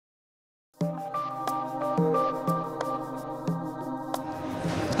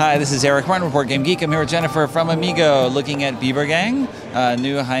Hi, this is Eric Martin, Report Game Geek. I'm here with Jennifer from Amigo, looking at Biber Gang,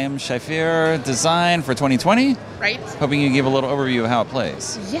 new Hayam Shafir design for 2020. Right. Hoping you can give a little overview of how it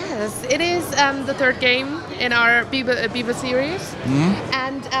plays. Yes, it is the third game in our Biber series,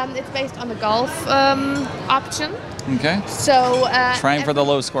 and it's based on the golf option. Okay. So trying for the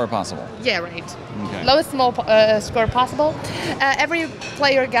lowest score possible. Yeah, right. Okay. Lowest score possible. Every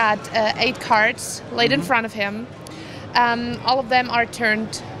player got 8 cards laid in front of him. All of them are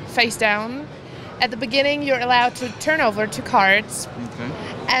turned face down. At the beginning, you're allowed to turn over 2 cards. Okay.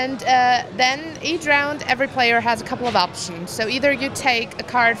 And then each round, every player has a couple of options. So either you take a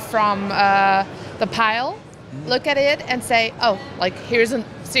card from the pile, look at it and say, oh, like here's a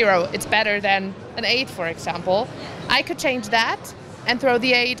 0. It's better than an 8, for example. I could change that and throw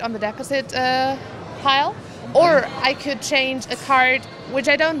the 8 on the deposit pile. Or I could change a card which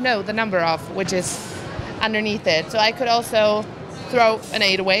I don't know the number of, which is underneath it. So I could also throw an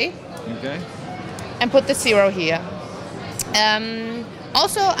 8 away. Okay. And put the 0 here.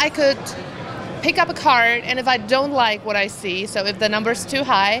 Also, I could pick up a card, and if I don't like what I see, so if the number's too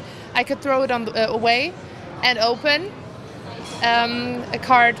high, I could throw it on away and open a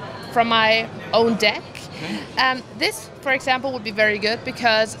card from my own deck. Okay. This, for example, would be very good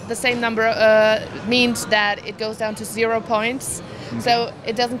because the same number means that it goes down to 0 points, so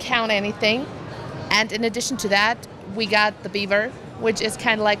it doesn't count anything. And in addition to that, we got the beaver, which is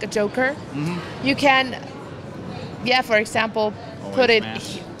kind of like a joker. You can, for example, put it,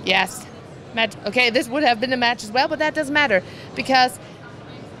 yes, match. Okay, this would have been a match as well, but that doesn't matter because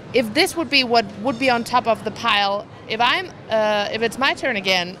if this would be what would be on top of the pile, if it's my turn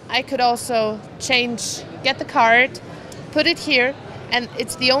again, I could also get the card, put it here, and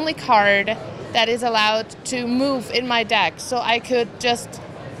it's the only card that is allowed to move in my deck. So I could just.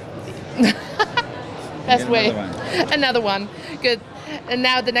 That's another one. Good. And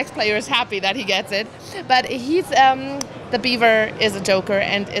now the next player is happy that he gets it. But he's the beaver is a joker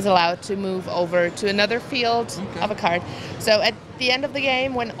and is allowed to move over to another field of a card. So at the end of the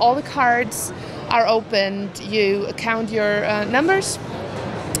game, when all the cards are opened, you count your numbers.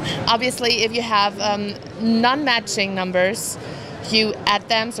 Obviously, if you have non-matching numbers, you add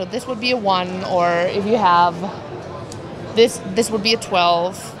them. So this would be a 1, or if you have this would be a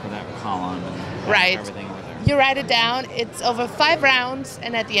 12. For that column. Right. Everything over there. You write it down. It's over 5 rounds,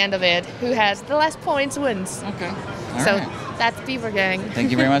 and at the end of it, who has the less points wins. Okay. All so right. that's Biber Gang. Thank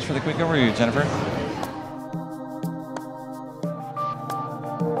you very much for the quick overview, Jennifer.